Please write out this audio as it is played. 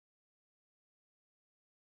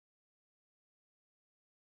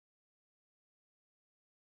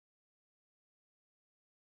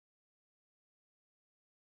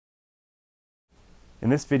In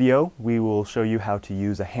this video, we will show you how to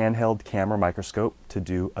use a handheld camera microscope to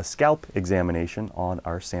do a scalp examination on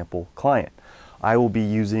our sample client. I will be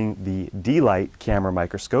using the D-Lite camera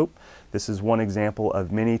microscope. This is one example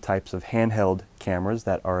of many types of handheld cameras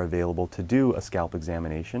that are available to do a scalp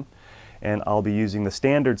examination. And I'll be using the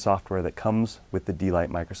standard software that comes with the D-Lite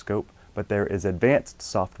microscope, but there is advanced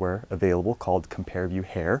software available called CompareView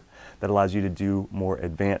Hair that allows you to do more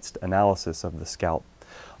advanced analysis of the scalp.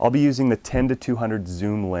 I'll be using the 10 to 200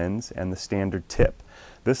 zoom lens and the standard tip.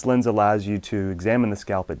 This lens allows you to examine the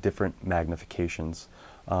scalp at different magnifications.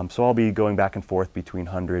 So I'll be going back and forth between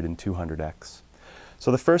 100 and 200x.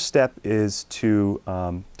 So the first step is to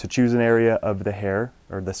choose an area of the hair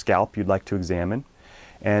or the scalp you'd like to examine.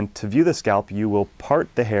 And to view the scalp, you will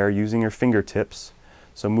part the hair using your fingertips.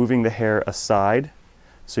 So moving the hair aside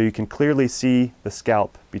so you can clearly see the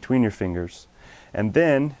scalp between your fingers. And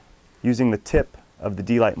then using the tip of the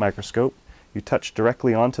D-Lite microscope, you touch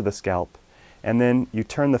directly onto the scalp, and then you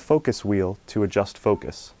turn the focus wheel to adjust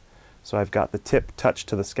focus. So I've got the tip touched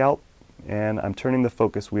to the scalp, and I'm turning the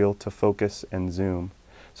focus wheel to focus and zoom.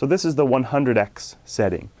 So this is the 100x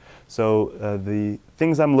setting. So the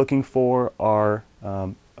things I'm looking for are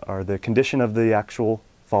the condition of the actual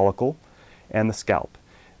follicle and the scalp.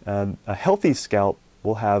 A healthy scalp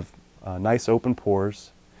will have nice open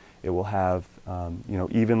pores. It will have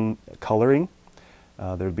even coloring.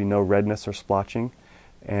 There would be no redness or splotching.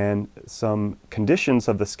 And some conditions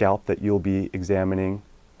of the scalp that you'll be examining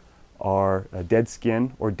are dead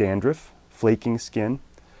skin or dandruff, flaking skin,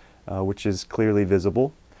 which is clearly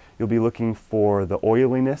visible. You'll be looking for the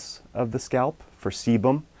oiliness of the scalp, for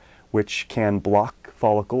sebum, which can block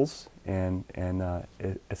follicles and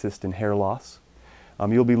assist in hair loss.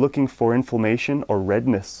 You'll be looking for inflammation or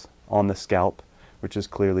redness on the scalp, which is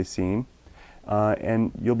clearly seen.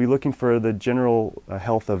 And you'll be looking for the general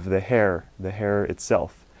health of the hair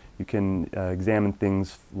itself. You can examine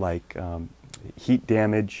things like heat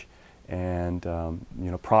damage and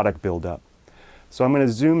product buildup. So I'm going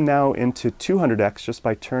to zoom now into 200x just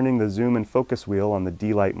by turning the zoom and focus wheel on the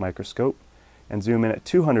D-Lite microscope and zoom in at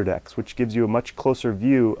 200x, which gives you a much closer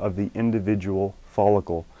view of the individual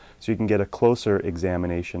follicle. So you can get a closer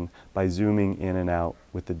examination by zooming in and out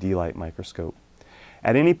with the D-Lite microscope.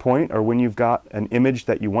 At any point, or when you've got an image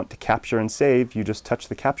that you want to capture and save, you just touch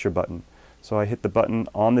the capture button. So I hit the button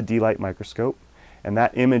on the D-Lite microscope, and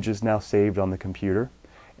that image is now saved on the computer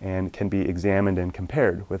and can be examined and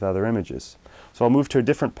compared with other images. So I'll move to a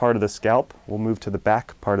different part of the scalp. We'll move to the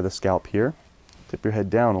back part of the scalp here. Tip your head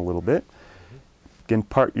down a little bit. Again,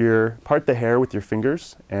 part the hair with your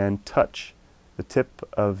fingers and touch the tip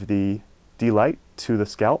of the D-Lite to the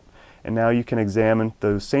scalp. And now you can examine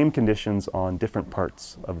those same conditions on different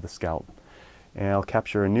parts of the scalp. And I'll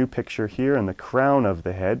capture a new picture here in the crown of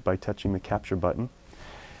the head by touching the capture button.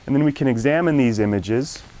 And then we can examine these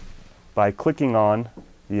images by clicking on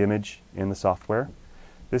the image in the software.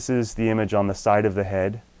 This is the image on the side of the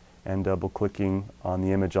head, and double-clicking on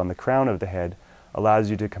the image on the crown of the head allows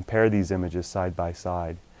you to compare these images side by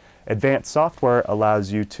side. Advanced software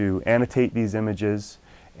allows you to annotate these images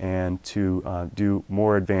and to do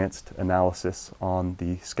more advanced analysis on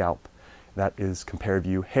the scalp. That is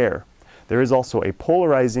CompareView Hair. There is also a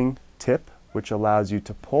polarizing tip which allows you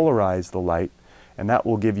to polarize the light, and that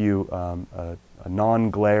will give you a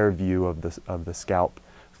non-glare view of the scalp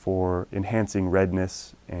for enhancing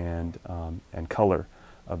redness and color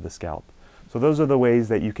of the scalp. So those are the ways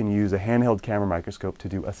that you can use a handheld camera microscope to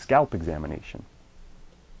do a scalp examination.